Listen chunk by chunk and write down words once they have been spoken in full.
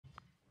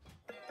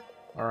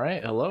All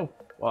right, hello.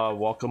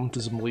 Welcome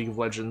to some League of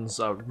Legends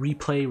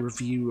replay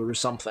review or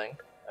something.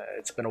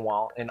 It's been a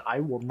while, and I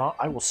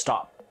will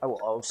stop.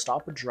 I'll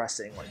stop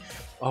addressing like,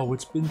 oh,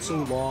 it's been so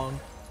long.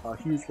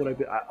 Here's what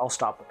I'll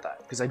stop with that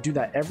because I do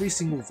that every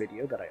single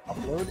video that I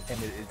upload, and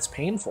it's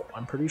painful.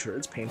 I'm pretty sure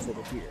it's painful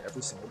to hear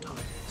every single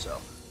time. So,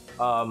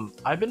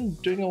 I've been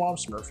doing a lot of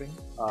smurfing.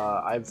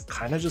 I've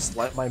kind of just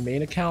let my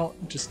main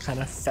account just kind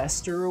of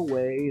fester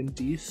away in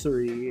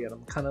D3, and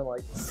I'm kind of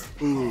like,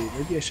 ooh,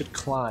 maybe I should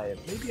climb.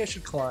 Maybe I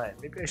should climb.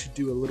 Maybe I should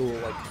do a little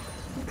like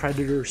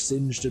predator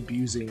singed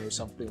abusing or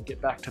something.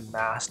 Get back to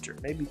master.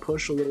 Maybe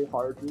push a little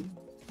harder.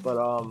 But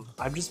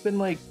I've just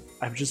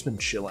been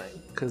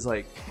chilling because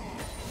like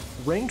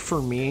ranked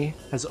for me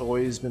has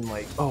always been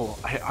like, oh,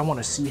 I want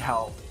to see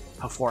how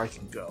far I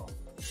can go,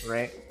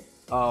 right?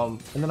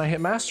 And then I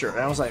hit master and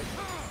I was like,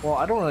 well,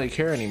 I don't really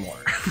care anymore.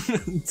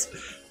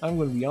 I'm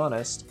gonna be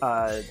honest.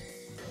 I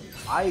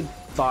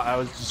thought I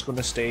was just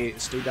gonna stay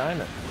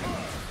diamond,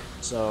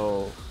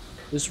 so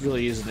this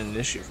really isn't an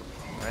issue for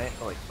me, right?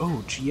 Like,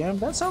 oh, GM,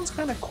 that sounds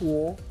kind of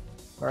cool,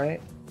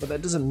 right? But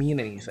that doesn't mean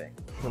anything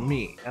for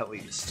me, at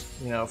least.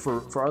 You know,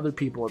 for other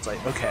people, it's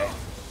like, okay,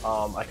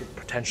 I could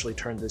potentially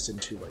turn this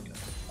into like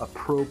a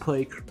pro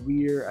play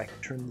career. I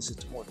could turn this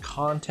into more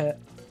content,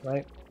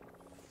 right?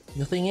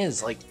 The thing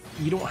is, like,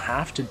 you don't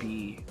have to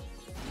be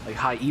like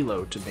high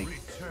elo to make,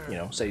 you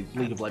know, say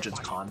League of Legends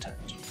content,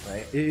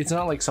 right? It's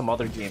not like some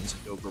other games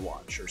like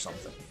Overwatch or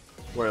something,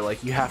 where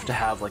like you have to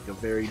have like a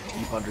very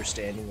deep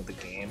understanding of the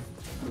game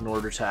in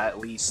order to at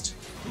least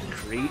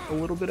create a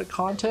little bit of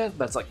content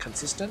that's like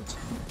consistent,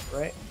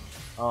 right?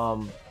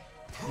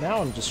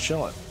 Now I'm just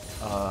chilling.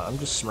 I'm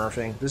just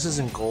smurfing. This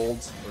isn't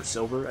gold or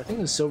silver. I think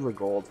it's silver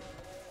gold.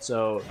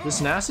 So this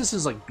Nasus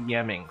is like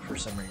BMing for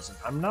some reason.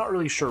 I'm not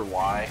really sure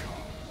why,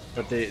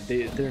 but they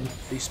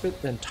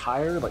spent the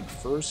entire like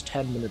first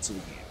 10 minutes of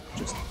the game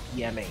just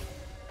BMing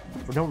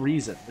for no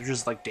reason. They're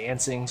just like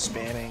dancing,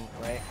 spamming,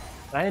 right?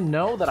 And I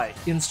know that I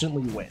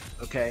instantly win,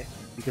 okay?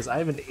 Because I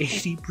have an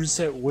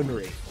 80% win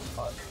rate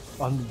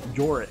on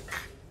Yorick.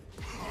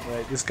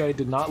 Right? This guy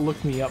did not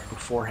look me up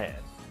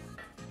beforehand.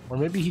 Or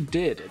maybe he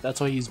did. That's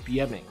why he's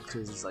BMing,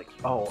 because he's like,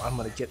 oh, I'm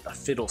gonna get the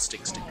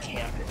fiddlesticks to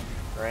camp it,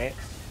 right?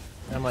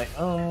 And I'm like,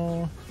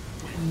 oh,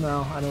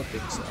 no, I don't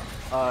think so.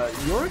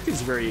 Yorick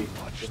is very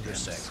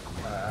interesting.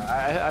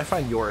 I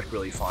find Yorick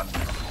really fun.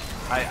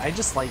 I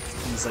just like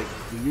these like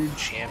weird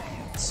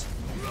champions.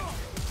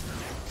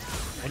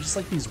 I just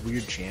like these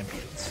weird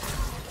champions.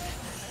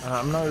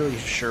 I'm not really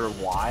sure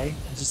why.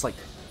 It's just like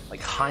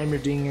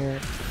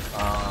Heimerdinger,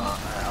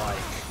 I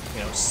like,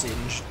 you know,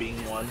 Singed being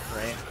one,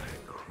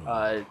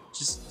 right?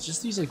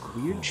 Just these like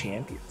weird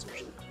champions.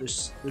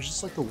 There's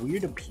just like a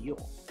weird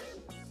appeal.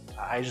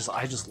 I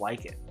just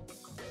like it,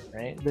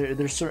 right?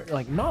 They're certain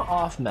like not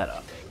off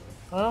meta.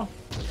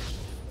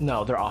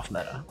 No, they're off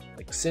meta.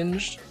 Like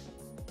Singed,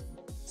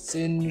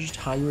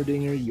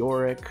 Heimerdinger,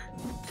 Yorick.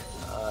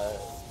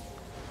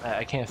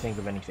 I can't think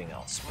of anything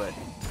else, but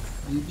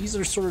these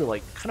are sort of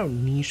like kind of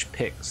niche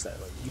picks that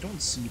like you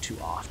don't see too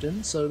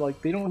often, so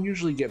like they don't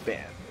usually get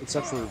banned,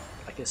 except for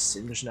I guess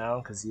Singed now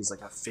because he's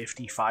like a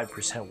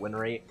 55% win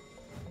rate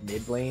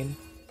mid lane.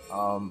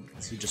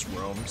 He just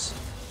roams,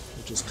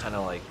 which is kind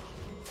of like,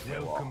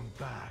 welcome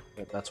back.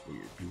 That's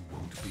weird. You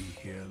won't be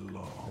here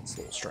long. That's a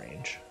little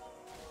strange.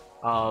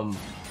 But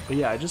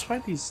yeah, I just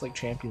find these like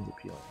champions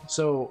appealing.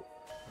 So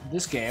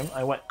this game,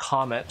 I went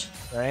Comet,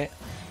 right?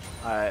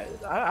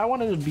 I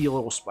wanted to be a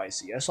little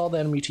spicy. I saw the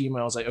enemy team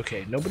and I was like,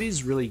 okay,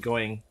 nobody's really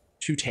going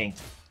too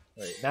tanky.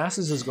 Right?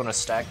 Nasus is going to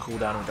stack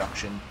cooldown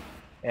reduction,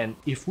 and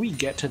if we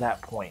get to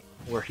that point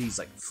where he's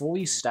like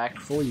fully stacked,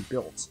 fully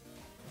built,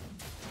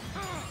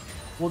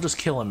 we'll just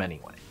kill him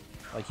anyway.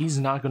 Like, he's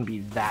not going to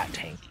be that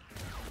tanky.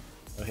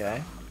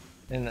 Okay?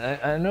 And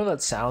I know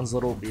that sounds a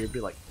little weird,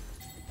 but like,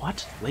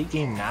 what? Late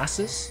game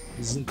Nasus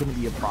isn't going to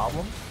be a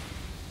problem?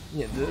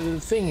 Yeah, the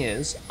thing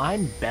is,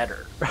 I'm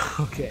better,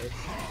 okay?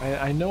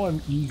 I know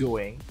I'm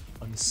egoing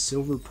on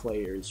silver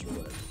players or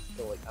whatever,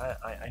 but like,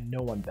 I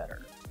know I'm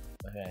better,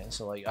 okay?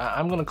 So like,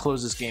 I'm gonna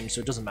close this game,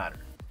 so it doesn't matter.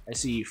 I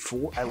see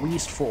at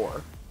least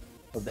four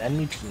of the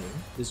enemy team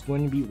is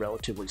going to be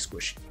relatively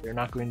squishy. They're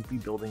not going to be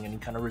building any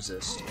kind of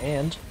resist,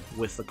 and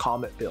with the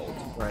Comet build,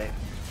 right?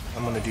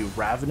 I'm gonna do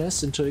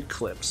Ravenous into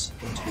Eclipse,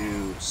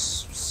 into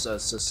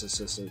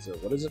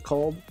what is it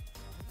called?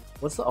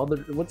 What's the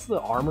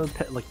armor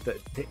pet, like the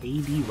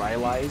AD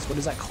Rylai's? What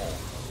is that called?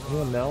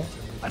 Anyone know?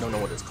 I don't know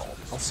what it's called.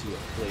 I'll see it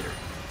later.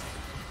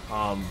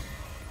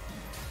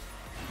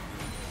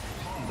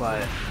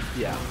 But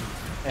yeah.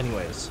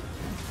 Anyways,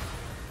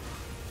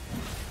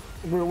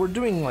 we're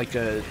doing like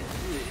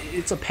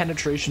it's a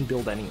penetration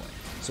build anyway,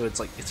 so it's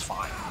like it's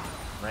fine,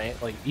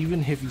 right? Like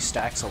even if he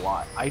stacks a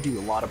lot, I do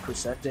a lot of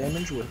percent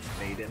damage with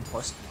Maiden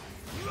plus,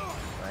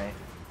 right?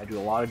 I do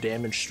a lot of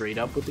damage straight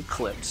up with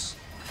Eclipse.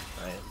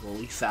 Right, the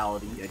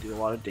lethality, I do a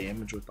lot of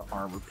damage with the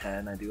armor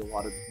pen, I do a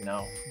lot of, you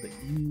know, the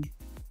E,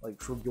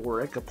 like for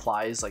Yorick,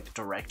 applies like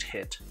direct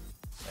hit.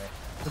 Right?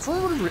 Before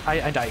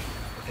I die.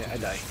 Okay, I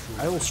die.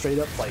 I will straight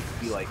up like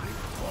be like,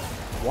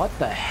 What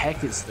the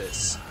heck is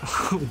this?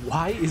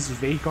 Why is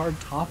Veigar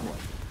top lane?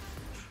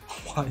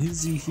 Why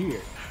is he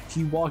here?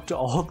 He walked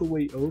all the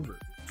way over.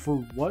 For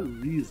what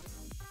reason?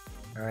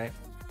 Alright.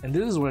 And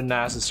this is when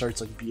Nasus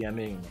starts like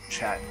BMing,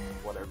 chatting,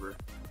 whatever.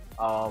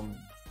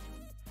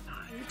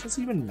 It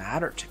doesn't even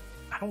matter to me.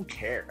 I don't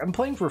care. I'm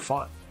playing for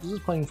fun. This is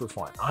playing for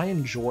fun. I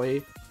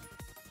enjoy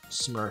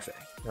smurfing,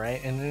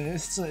 right? And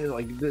it's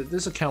like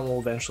this account will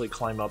eventually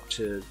climb up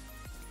to,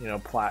 you know,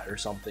 plat or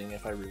something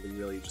if I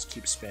really just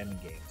keep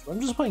spamming games. But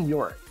I'm just playing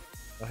Yorick.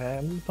 Okay,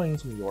 I'm just playing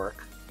some Yorick.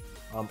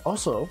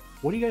 Also,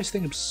 what do you guys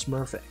think of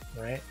smurfing,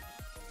 right?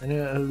 I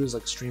know there's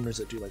like streamers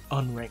that do like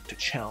unranked to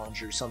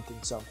challenge or something,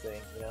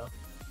 you know,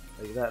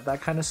 like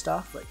that kind of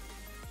stuff. Like,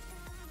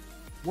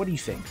 what do you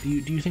think? Do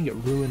you think it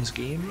ruins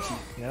games?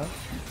 You know,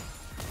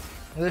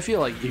 and I feel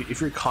like if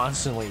you're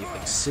constantly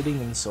like sitting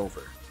in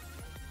silver,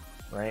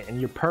 right, and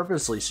you're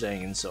purposely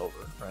staying in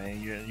silver, right,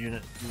 you're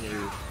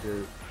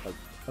like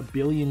a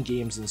billion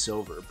games in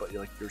silver, but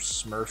you're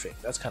smurfing.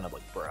 That's kind of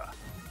like bruh.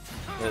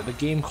 The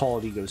game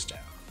quality goes down.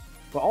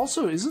 But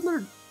also, isn't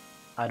there?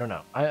 I don't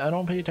know. I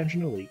don't pay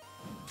attention to League.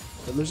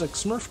 But there's like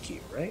Smurf queue,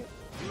 right?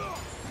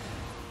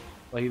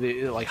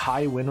 Like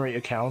high win rate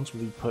accounts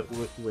will be put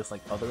with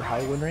like other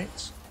high win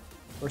rates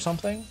or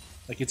something.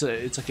 Like it's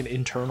like an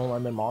internal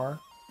MMR,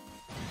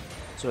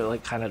 so it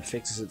like kind of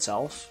fixes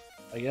itself,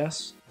 I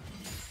guess.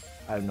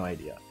 I have no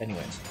idea.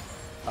 Anyways,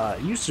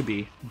 it used to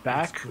be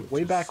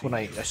way back when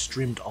I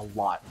streamed a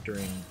lot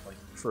during like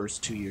the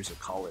first 2 years of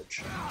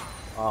college.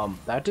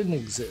 That didn't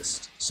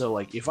exist. So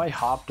like if I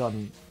hopped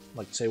on,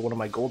 like, say, one of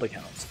my gold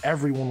accounts,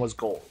 everyone was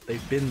gold.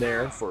 They've been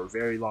there for a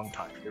very long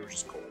time. They were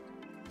just gold.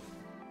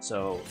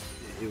 So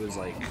it was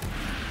like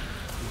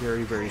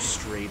very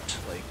straight,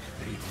 like,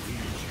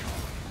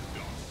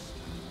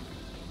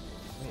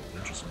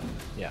 interesting.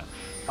 Yeah.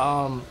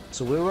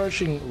 So we're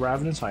rushing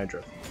Ravenous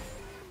Hydra.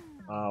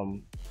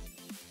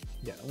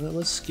 Yeah,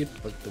 let's skip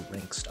like the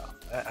rank stuff.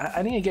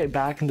 I need to get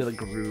back into the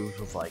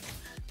groove of like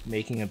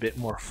making a bit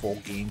more full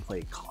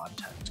gameplay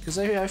content, because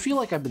I feel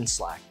like I've been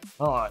slacking.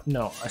 Oh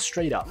no,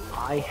 straight up,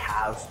 I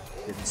have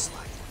been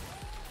slacking.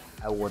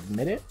 I will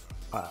admit it.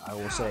 I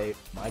will say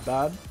my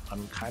bad.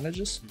 I'm kind of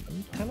just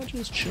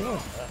chilling.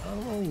 I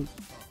don't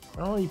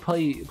really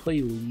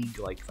play League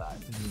like that.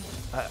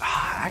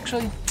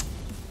 Actually,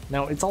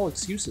 no, it's all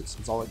excuses.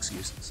 It's all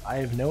excuses. I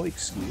have no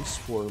excuse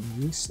for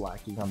me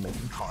slacking on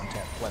making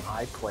content when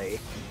I play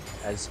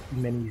as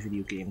many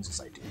video games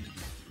as I do.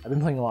 I've been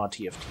playing a lot of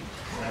TFT,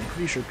 and I'm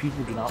pretty sure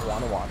people do not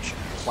want to watch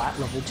plat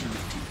level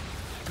TFT.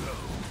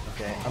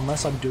 Okay,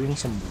 unless I'm doing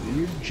some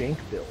weird jank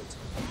build.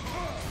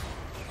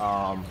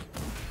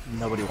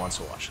 Nobody wants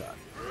to watch that.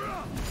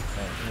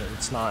 Okay?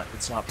 It's not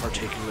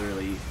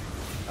particularly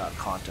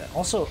content.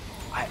 Also,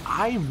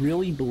 I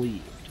really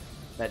believed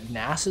that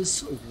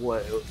Nasus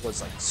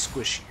was like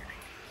squishier.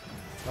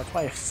 That's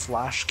why I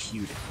flash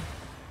queued it,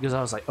 because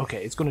I was like,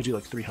 okay, it's going to do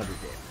like 300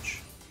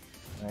 damage.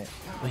 Right?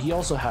 But he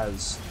also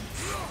has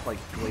like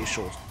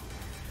glacial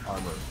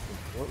armor.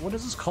 What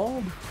is this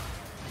called?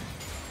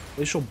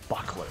 Glacial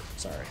buckler.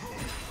 Sorry,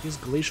 he has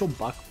glacial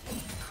buckler,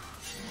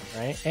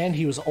 right? And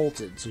he was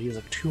ulted, so he has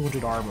like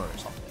 200 armor or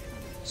something.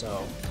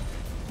 So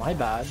my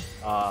bad.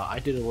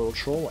 I did a little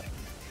trolling.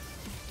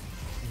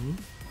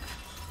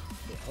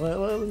 Yeah,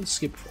 let's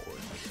skip forward,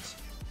 I guess.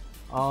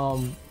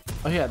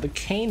 Oh yeah, the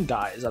Kayn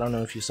dies. I don't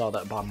know if you saw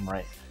that bottom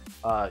right.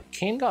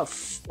 Kayn got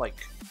like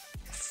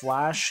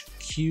flash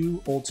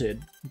Q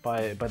ulted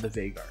by the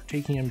Veigar,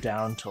 taking him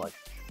down to like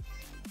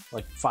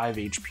 5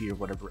 HP or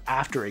whatever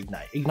after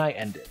Ignite. Ignite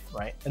ended,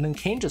 right? And then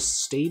Kayn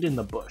just stayed in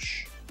the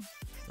bush,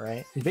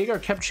 right? And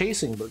Veigar kept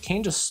chasing, but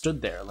Kayn just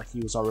stood there like he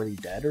was already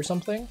dead or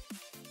something.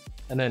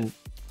 And then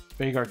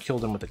Veigar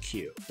killed him with a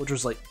Q, which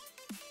was like,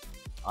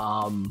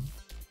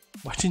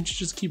 why didn't you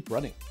just keep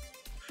running?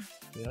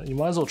 You know, you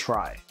might as well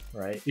try,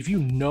 right? If you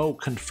know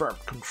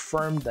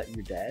confirmed that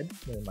you're dead,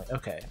 then like,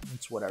 okay,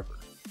 it's whatever.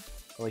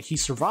 But like, he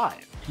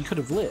survived. He could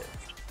have lived.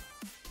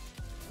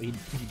 But he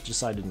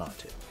decided not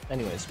to.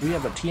 Anyways, we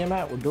have a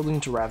Tiamat. We're building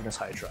into Ravenous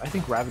Hydra. I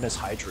think Ravenous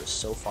Hydra is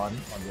so fun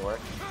on Yorick,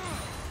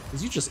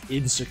 because you just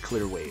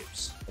insta-clear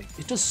waves. Like,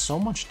 it does so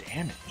much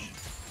damage.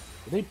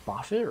 Did they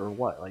buff it or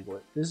what? Like,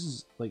 what? This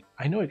is, like,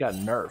 I know it got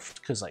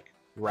nerfed, because, like,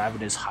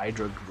 Ravenous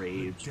Hydra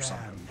Graves or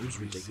something. It was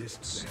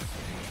ridiculous.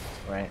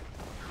 Right?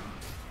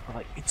 But,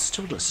 like, it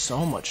still does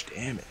so much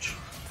damage.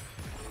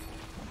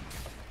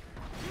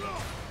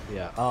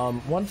 Yeah,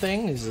 one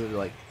thing is that,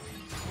 like,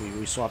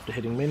 we swapped to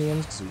hitting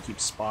minions because we keep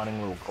spawning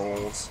little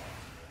goals.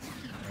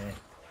 Right?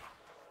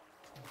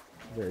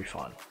 Very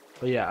fun.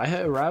 But yeah, I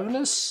had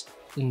Ravenous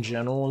in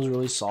general is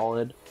really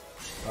solid.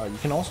 You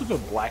can also go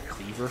Black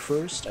Cleaver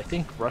first. I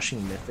think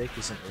rushing Mythic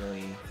isn't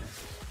really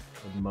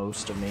the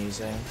most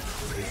amazing,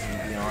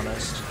 to be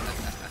honest.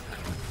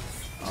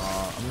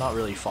 I'm not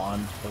really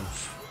fond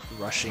of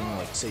rushing,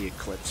 like, say,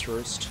 Eclipse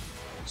first.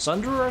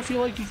 Sunderer, I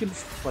feel like you could,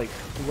 like,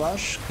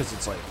 rush, because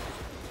it's, like,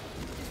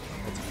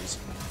 it's easy,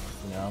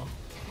 you know?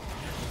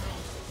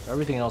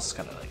 Everything else is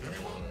kind of like...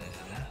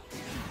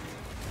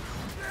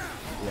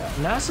 Yeah,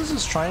 Nasus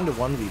is trying to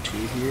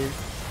 1v2 here,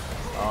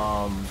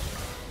 I'm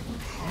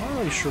not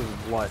really sure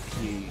what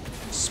he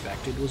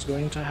expected was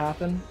going to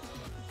happen.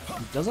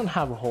 He doesn't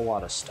have a whole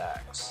lot of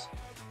stacks.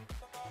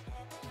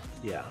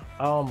 Yeah.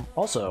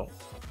 Also,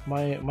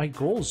 my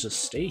goals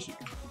just stay here.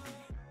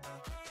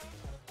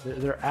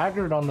 They're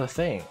aggroed on the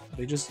thing.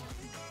 They just...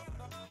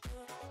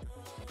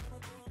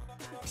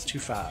 It's too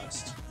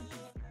fast.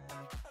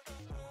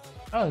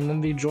 Oh, and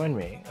then they join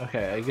me.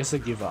 Okay, I guess I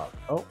give up.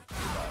 Oh.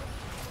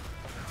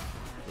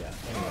 Yeah,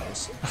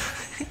 anyways.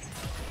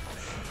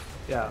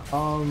 Yeah,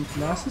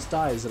 Nasus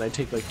dies and I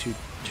take like two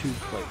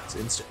plates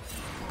instant.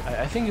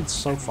 I think it's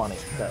so funny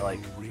that like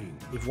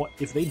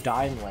if they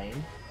die in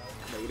lane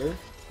later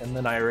and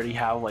then I already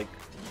have like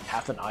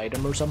half an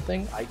item or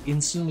something, I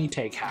instantly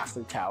take half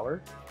the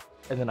tower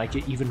and then I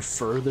get even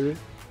further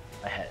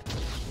ahead.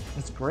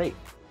 It's great.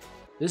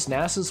 This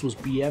Nasus was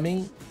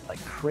BMing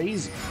like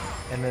crazy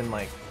and then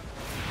like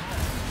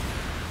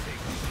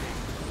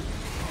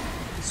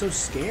he's so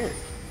scared.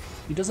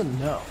 He doesn't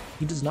know.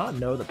 He does not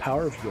know the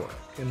power of Yorick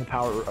and the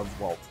power of,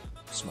 well,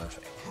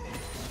 smurfing.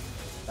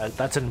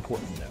 That's an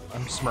important note.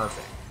 I'm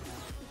smurfing.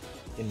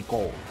 In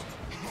gold.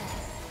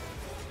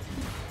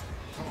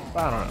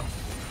 I don't know.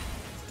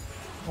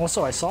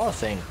 Also, I saw a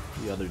thing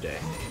the other day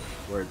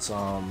where it's,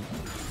 what's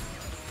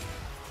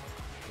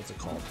it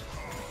called?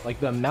 Like,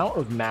 the amount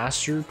of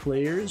master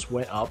players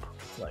went up,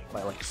 like,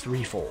 by, like,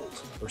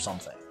 threefold or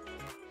something.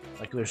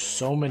 Like, there's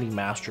so many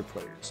master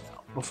players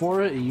now.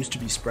 Before, it used to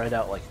be spread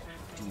out, like,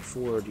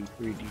 D4,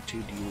 D3,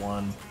 D2,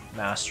 D1,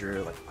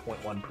 Master like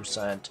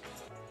 0.1%,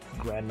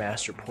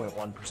 Grandmaster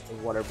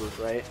 0.1%, whatever,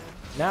 right?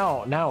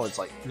 Now it's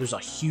like there's a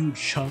huge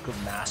chunk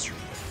of Master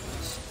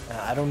players, and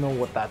I don't know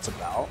what that's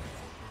about,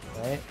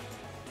 right?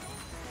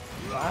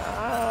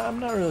 I'm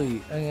not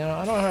really, you know,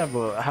 I don't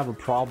have a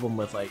problem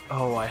with like,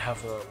 oh, I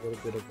have a little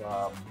bit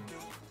of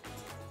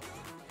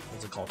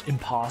what's it called,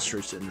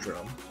 imposter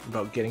syndrome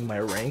about getting my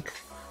rank,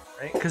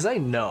 right? Because I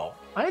know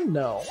I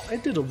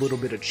did a little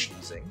bit of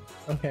cheesing,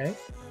 okay?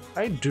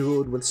 I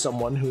dueled with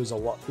someone who's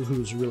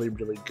really,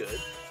 really good,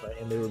 right?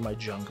 And they were my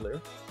jungler,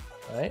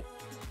 right?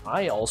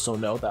 I also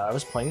know that I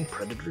was playing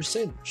Predator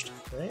Singed,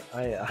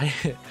 right?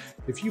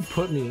 If you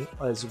put me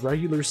as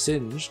regular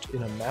Singed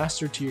in a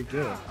master tier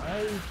game,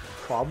 I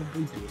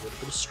probably do a little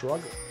bit of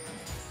struggle.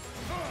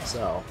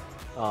 So,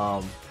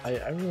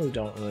 I really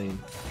don't really, you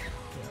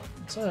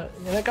know,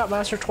 and I got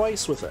master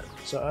twice with it,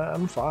 so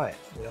I'm fine.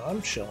 You know,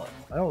 I'm chilling.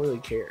 I don't really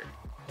care.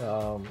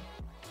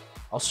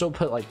 I'll still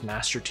put like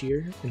master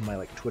tier in my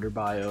like Twitter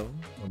bio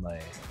or my,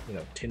 you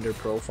know, Tinder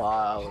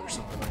profile or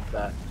something like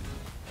that.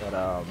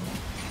 But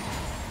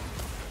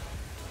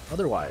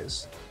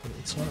otherwise,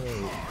 it's not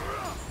really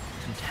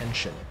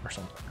contention or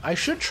something. I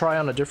should try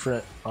on a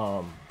different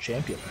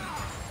champion.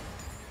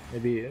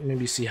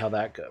 Maybe see how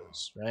that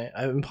goes, right?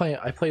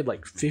 I played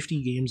like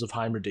 50 games of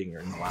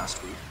Heimerdinger in the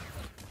last week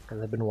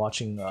because I've been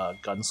watching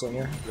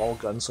Gunslinger, LOL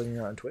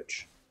Gunslinger on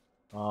Twitch.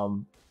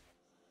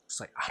 It's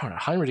like, I don't know,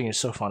 Heimerdinger is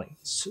so funny.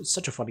 It's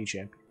such a funny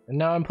champion. And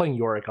now I'm playing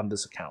Yorick on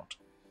this account.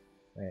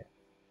 Right?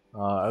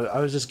 I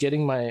was just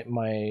getting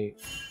my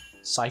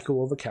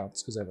cycle of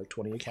accounts, because I have like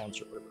 20 accounts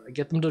or whatever. I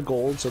get them to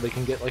gold so they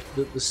can get like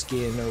the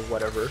skin or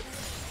whatever.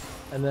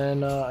 And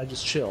then I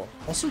just chill.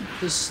 Also,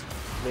 this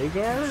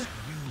Rhaegar?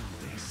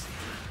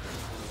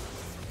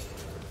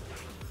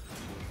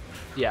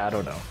 Yeah, I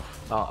don't know.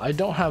 I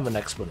don't have an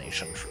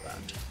explanation for that.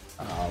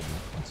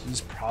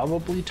 He's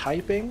probably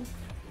typing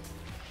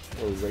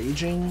or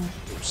raging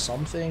or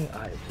something.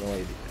 I have no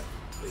idea.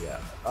 But yeah,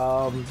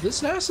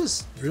 this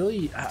Nasus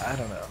really, I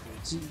don't know.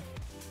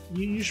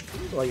 You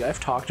should, like, I've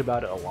talked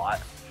about it a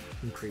lot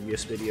in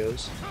previous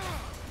videos.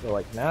 But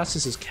like,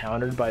 Nasus is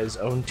countered by his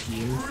own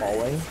team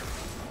falling,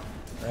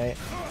 right?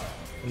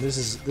 And this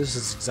is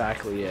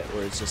exactly it,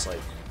 where it's just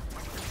like,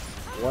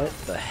 what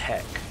the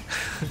heck?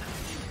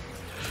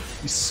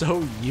 He's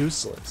so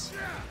useless.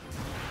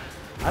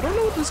 I don't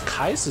know what this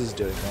Kai'Sa's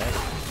doing, man.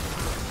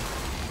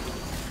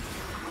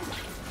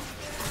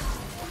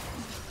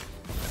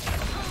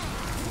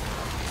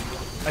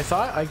 I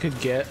thought I could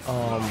get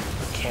a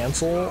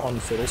cancel on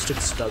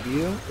Fiddlestick's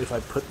W if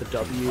I put the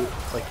W,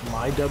 like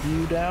my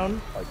W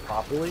down, like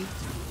properly,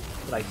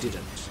 but I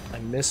didn't. I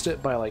missed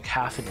it by like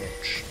half an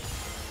inch,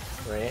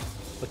 right?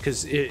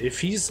 Because if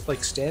he's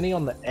like standing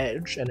on the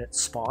edge and it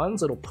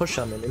spawns, it'll push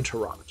him and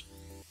interrupt,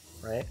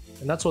 right?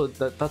 And that's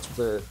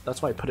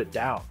why I put it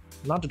down,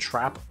 not to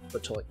trap him,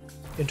 but to like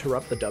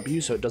interrupt the W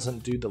so it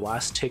doesn't do the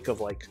last tick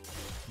of like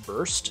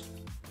burst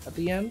at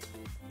the end.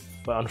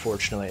 But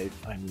unfortunately,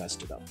 I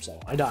messed it up, so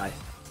I die.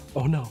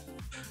 Oh no,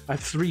 I have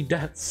 3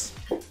 deaths.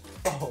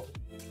 Oh.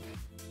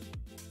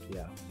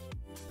 Yeah.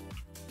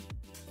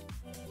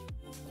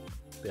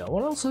 Yeah,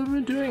 what else have I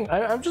been doing?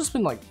 I've just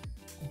been like,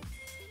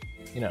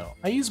 you know,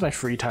 I use my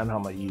free time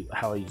how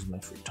I use my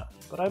free time.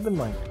 But I've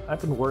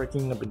been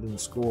working, I've been doing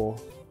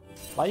school.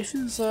 Life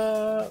is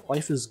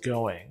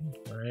going,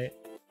 right?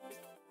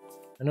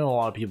 I know a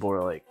lot of people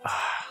are like,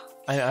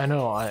 I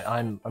know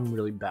I'm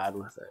really bad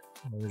with it.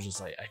 And it's just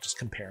like, I just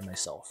compare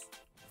myself.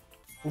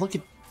 Look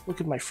at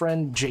my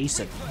friend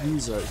Jason.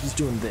 He's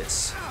doing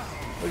this.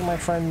 Like my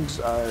friend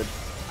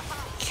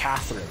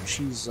Catherine,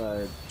 she's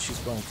going,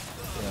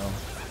 you know,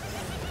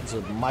 she's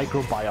a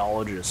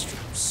microbiologist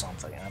or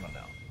something, I don't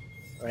know,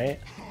 right?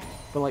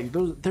 But like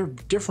they're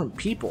different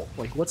people.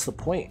 Like, what's the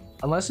point?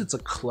 Unless it's a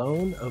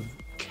clone of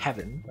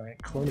Kevin,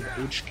 right? Clone of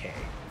Aechkay,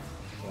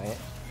 right?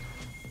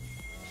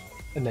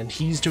 And then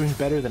he's doing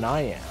better than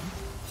I am.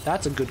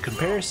 That's a good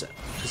comparison.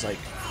 Because like,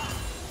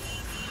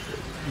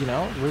 you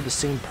know, we're the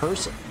same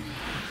person.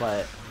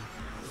 But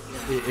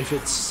if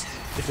it's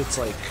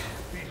like,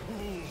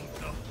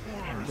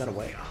 damn, you got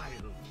away.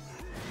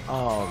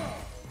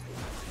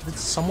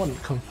 It's someone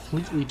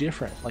completely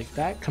different. Like,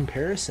 that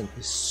comparison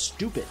is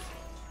stupid.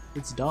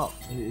 It's dumb.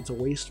 It's a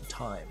waste of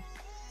time.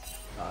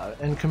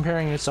 And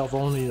comparing yourself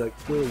only like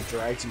really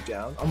drags you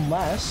down,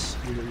 unless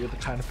you're the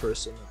kind of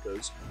person that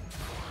goes,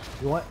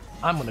 you know what,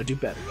 I'm gonna do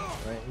better,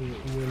 right?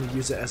 You're gonna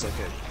use it as like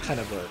a kind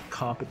of a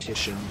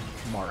competition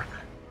mark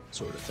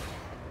sort of thing.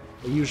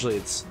 But usually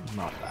it's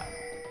not that.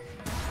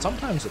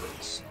 Sometimes it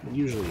is, but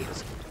usually it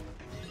isn't.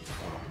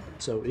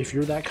 So if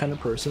you're that kind of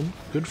person,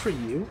 good for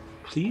you.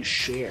 Please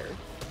share.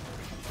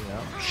 You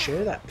know,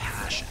 share that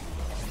passion.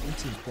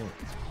 It's important.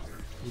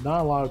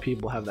 Not a lot of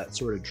people have that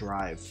sort of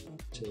drive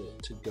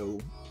to go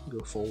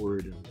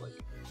forward and like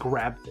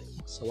grab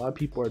things. A lot of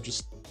people are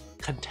just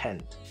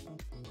content.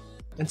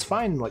 And it's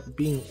fine like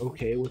being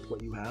okay with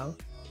what you have.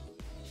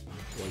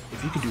 Like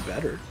if you could do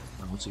better,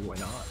 I don't see why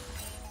not.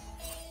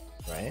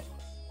 Right?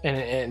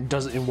 And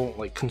it won't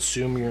like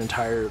consume your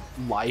entire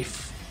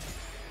life,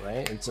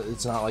 right?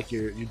 It's not like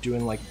you're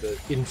doing like the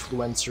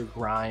influencer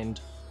grind,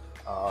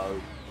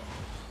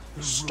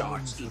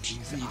 stocks,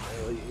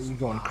 you're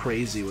going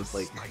crazy with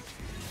like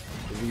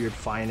the weird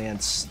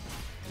finance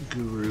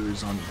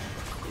gurus on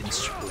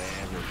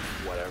Instagram or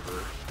whatever.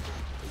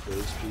 Like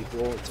those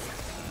people, it's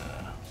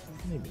like,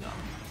 maybe not.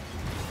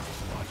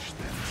 Watch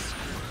this.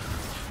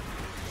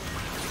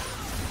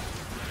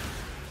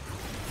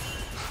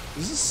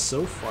 This is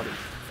so funny.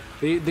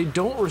 They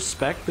don't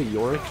respect the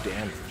Yorick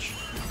damage.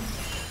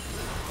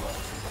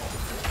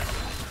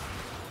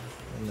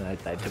 And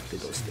I took the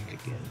ghost stick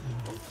again.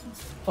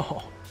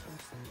 Oh.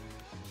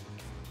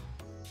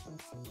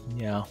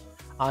 Yeah.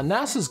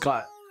 Nasus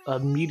got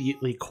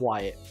immediately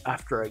quiet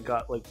after I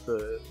got like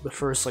the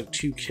first like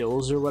 2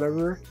 kills or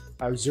whatever.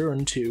 I was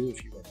 0-2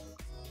 if you remember.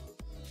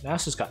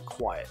 Nasus got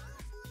quiet.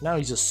 Now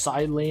he's just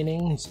side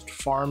laning, he's just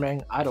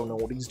farming. I don't know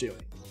what he's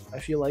doing. I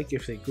feel like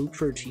if they group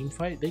for a team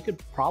fight, they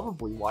could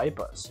probably wipe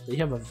us. They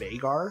have a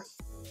Veigar,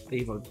 they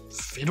have a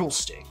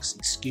Fiddlesticks,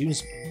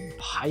 excuse me,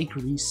 Pike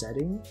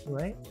resetting,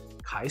 right?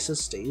 Kaisa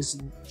stays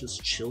and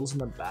just chills in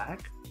the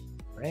back,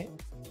 right?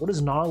 What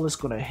is Nautilus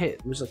gonna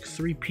hit? There's like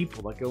 3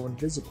 people that go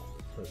invisible.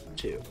 Or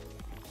 2.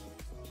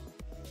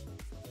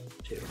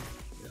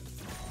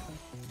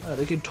 Yeah.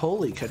 They could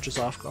totally catch us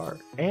off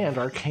guard. And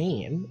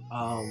Arcane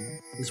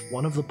is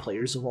one of the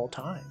players of all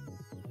time.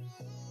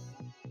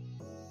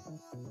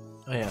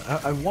 Oh yeah,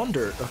 I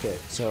wonder. Okay,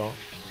 so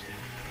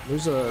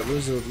there's a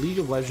League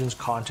of Legends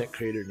content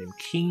creator named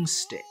King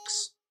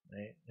Sticks,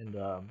 right? And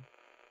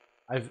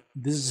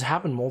this has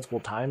happened multiple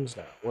times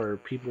now, where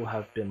people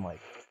have been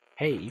like,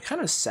 "Hey, you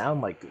kind of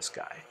sound like this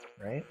guy,"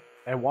 right?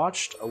 I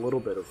watched a little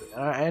bit of it.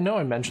 And I know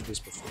I mentioned this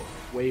before,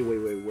 way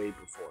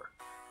before.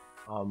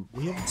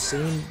 We have the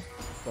same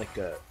like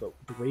the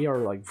way our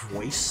like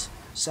voice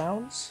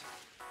sounds,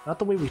 not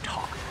the way we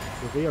talk,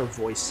 the way our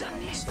voice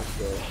sounds. Like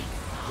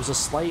there's a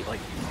slight like,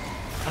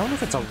 I don't know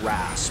if it's a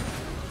rasp,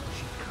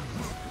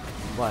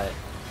 but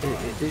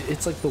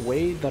it's like the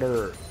way that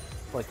our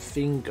like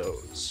thing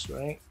goes,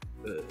 right?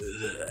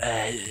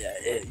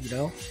 You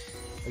know,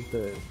 like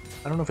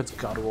I don't know if it's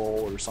guttural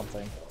or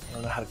something. I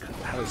don't know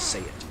how to say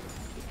it.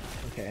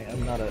 Okay,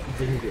 I'm not a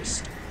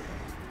linguist,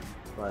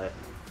 but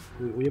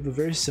we have a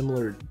very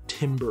similar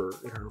timbre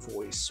in our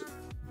voice or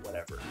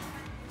whatever,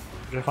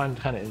 which I find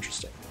kind of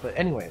interesting. But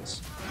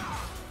anyways,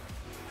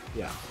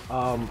 yeah,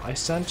 I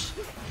sent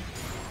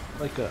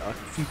like a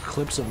few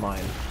clips of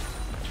mine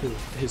to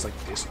his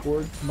like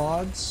Discord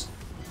mods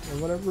or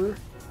whatever,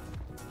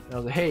 and I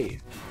was like, hey,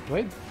 do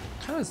I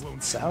kind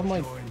of sound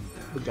like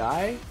the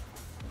guy?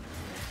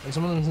 And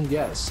some of them said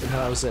yes, and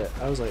that was it.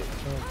 I was like,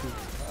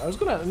 I was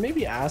gonna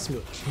maybe ask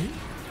him, can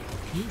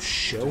you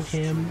show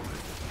him,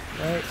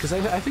 right? Because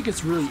I think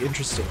it's really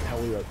interesting how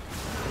we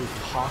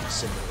talk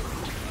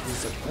similarly.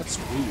 He's like, that's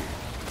weird.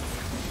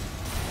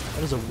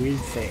 That is a weird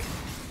thing.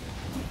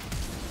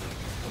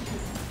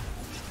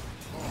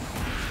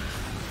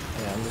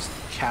 Yeah, I'm just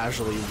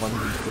casually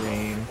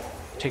 1v3ing.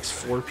 Takes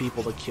 4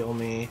 people to kill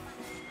me.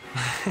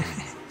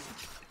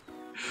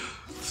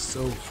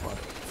 So funny.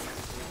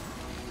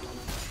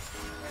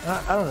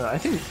 I don't know. I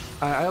think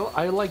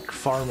I like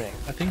farming.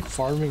 I think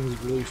farming is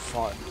really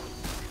fun.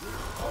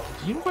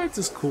 Team fights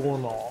is cool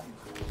and all.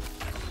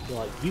 But,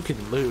 like, you can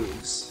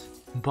lose,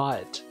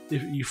 but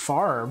if you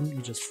farm,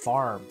 you just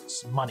farm.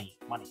 It's money.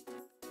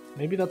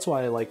 Maybe that's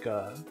why I like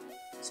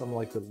some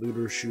like the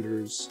looter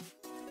shooters,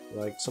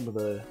 like some of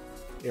the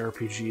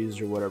RPGs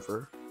or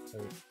whatever.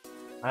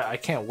 I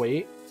can't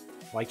wait.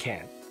 Well, I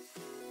can.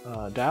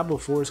 Diablo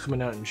 4 is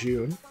coming out in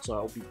June. so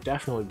I'll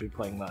definitely be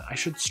playing that. I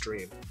should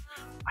stream.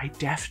 I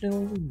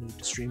definitely need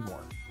to stream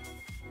more.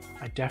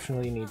 I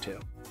definitely need to.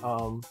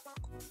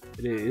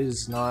 It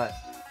is not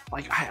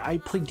like I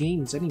play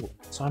games anyway,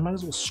 so I might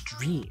as well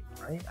stream,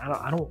 right?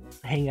 I don't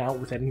hang out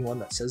with anyone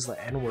that says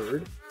the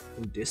N-word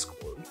in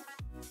Discord,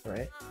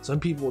 right? Some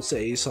people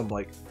say some,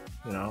 like,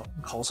 you know,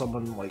 call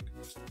someone like,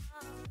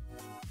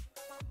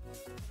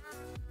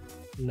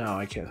 no,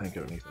 I can't think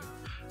of anything.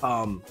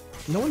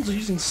 No one's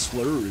using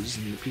slurs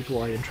in the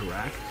people I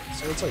interact with,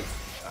 so it's like,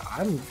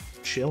 I'm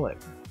chilling.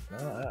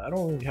 I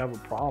don't really have a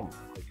problem.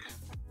 Like,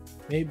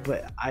 maybe,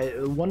 but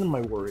one of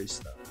my worries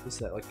though is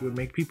that, like, it would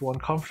make people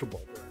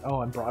uncomfortable. Like,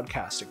 oh, I'm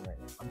broadcasting right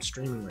now. I'm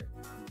streaming right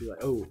now. It'd be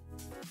like, oh,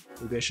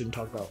 maybe I shouldn't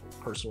talk about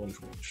personal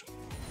information.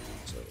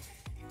 So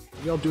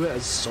maybe I'll do it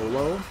as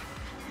solo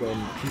when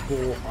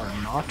people are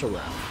not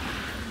around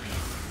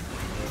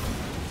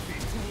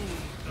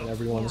and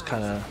everyone's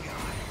kind of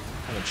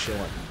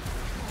chilling.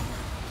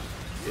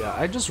 Yeah,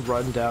 I just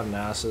run down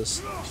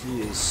Nasus.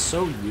 He is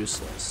so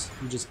useless.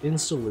 He just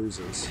insta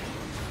loses.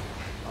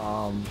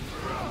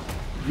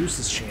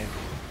 Useless champion.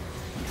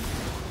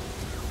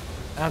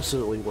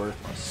 Absolutely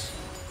worthless.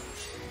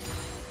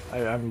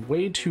 I'm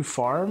way too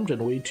farmed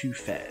and way too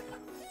fed.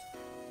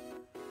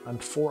 I'm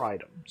 4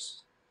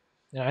 items.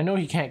 And I know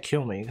he can't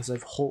kill me because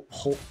I've Hull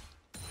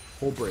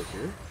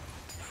breaker.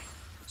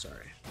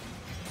 Sorry.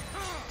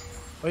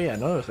 Oh yeah,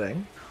 another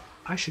thing.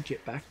 I should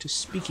get back to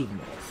speaking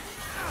more.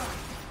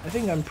 I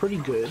think I'm pretty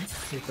good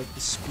with, like, the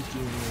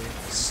speaking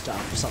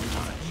stuff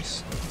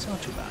sometimes. It's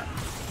not too bad.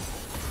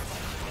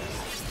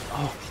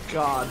 Oh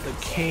god, the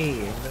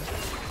cane.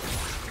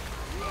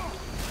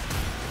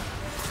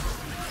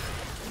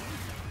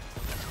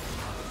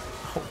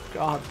 Oh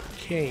god, the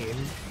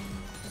cane.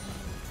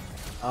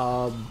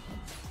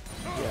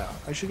 Yeah,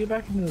 I should get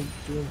back into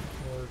doing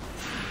more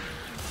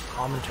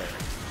commentary.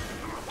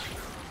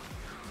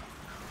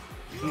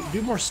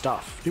 Do more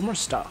stuff. Do more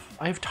stuff.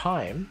 I have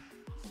time.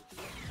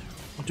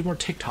 I'll do more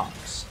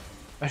TikToks.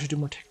 I should do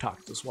more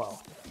TikToks as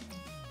well.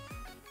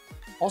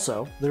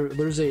 Also,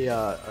 there's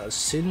a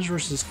Singe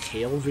versus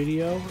Kale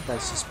video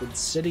that's just been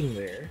sitting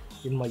there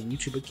in my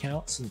YouTube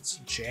account since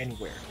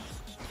January.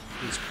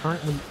 It's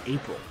currently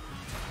April.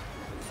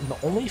 And the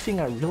only thing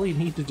I really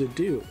needed to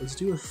do was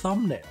do a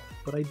thumbnail,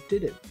 but I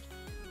didn't.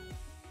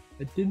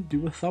 I didn't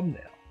do a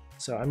thumbnail.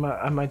 So I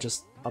might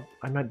just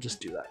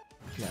do that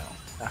now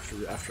after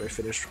I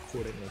finish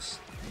recording this.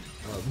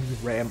 Me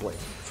rambling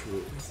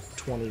for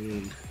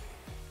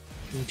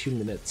 22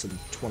 minutes and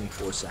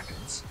 24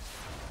 seconds.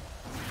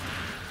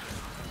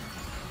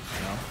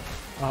 You know?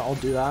 I'll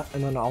do that,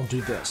 and then I'll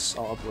do this.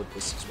 I'll upload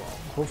this as well.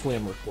 Hopefully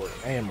I'm recording.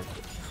 I am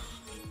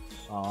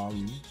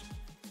recording.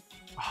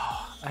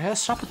 I gotta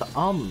stop with the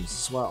ums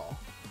as well.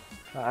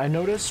 I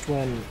noticed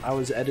when I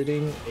was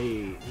editing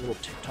a little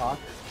TikTok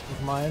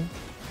of mine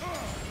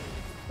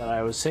that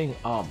I was saying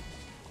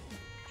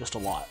just a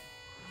lot.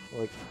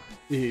 Like,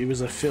 it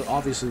was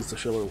obviously it's a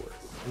filler word.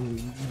 And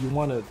you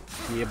want to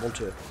be able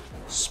to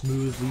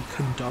smoothly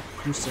conduct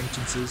your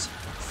sentences,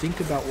 think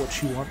about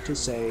what you want to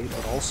say,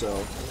 but also,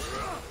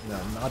 you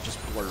know, not just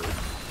blurred.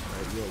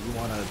 Right? You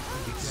want to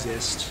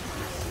exist,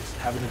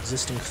 have an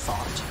existing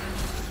thought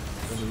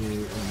when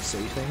you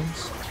say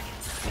things,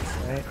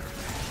 right?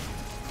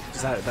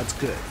 Because that's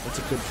good. That's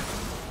a good thing.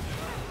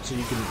 So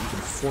you can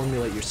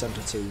formulate your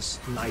sentences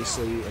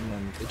nicely, and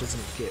then it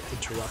doesn't get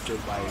interrupted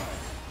by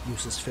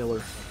useless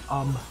filler.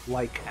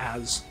 Like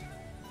as,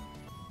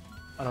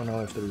 I don't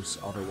know if there's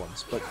other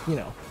ones, but you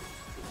know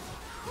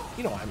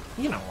what I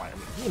mean.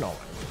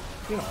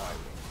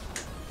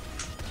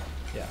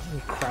 Yeah, I'm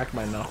gonna crack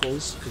my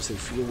knuckles because they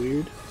feel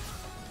weird.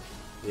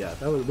 Yeah,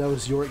 that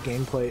was Yorick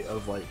gameplay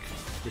of, like,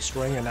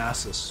 destroying a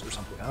Nasus or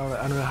something. I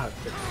don't know how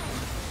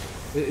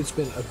it's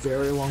been a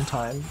very long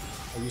time.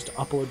 I used to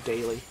upload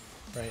daily,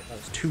 right? That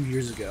was 2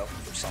 years ago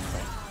or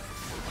something.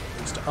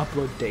 I used to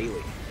upload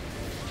daily.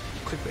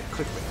 Clickbait,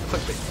 clickbait,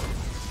 clickbait.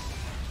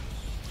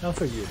 I'll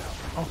figure it out.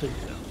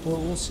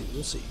 Well, we'll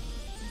see.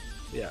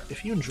 Yeah,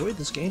 if you enjoyed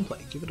this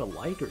gameplay, give it a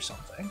like or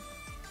something.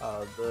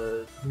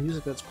 The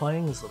music that's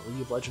playing is the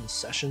League of Legends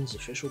Sessions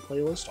official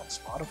playlist on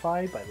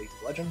Spotify by League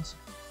of Legends.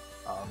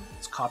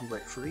 It's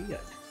copyright free. I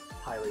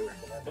highly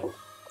recommend it.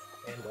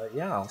 And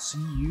yeah, I'll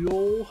see you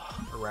all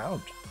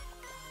around.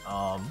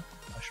 I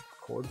should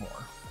record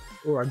more,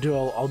 or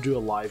I'll do a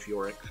live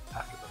Yorick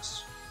after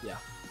this. Yeah,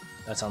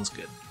 that sounds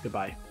good.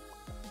 Goodbye.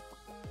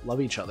 Love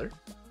each other.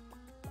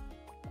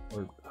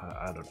 Or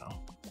I don't know.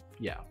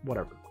 Yeah,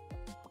 whatever.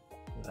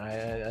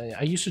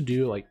 I used to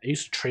do, like, I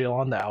used to trail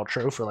on the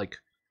outro for like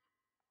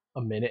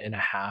a minute and a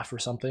half or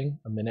something,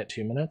 a minute,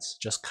 2 minutes,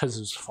 just because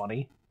it was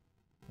funny,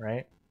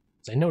 right?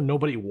 Because I know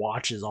nobody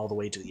watches all the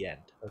way to the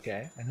end,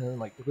 okay? And then,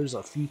 like, there's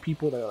a few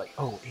people that are like,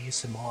 oh,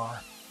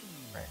 ASMR,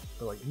 right?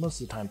 But, like, most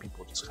of the time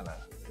people just kind of,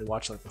 they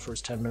watch like the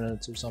first 10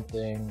 minutes or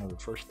something, or the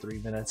first 3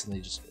 minutes, and they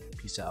just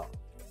peace out.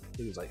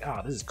 It was like,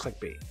 this is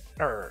clickbait.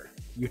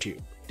 YouTube,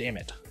 damn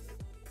it.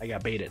 I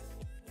got baited.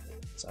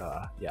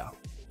 So, yeah.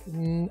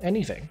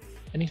 Anything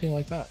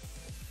like that.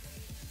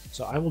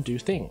 So I will do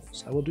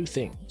things. I will do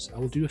things. I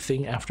will do a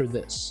thing after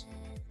this.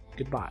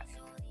 Goodbye.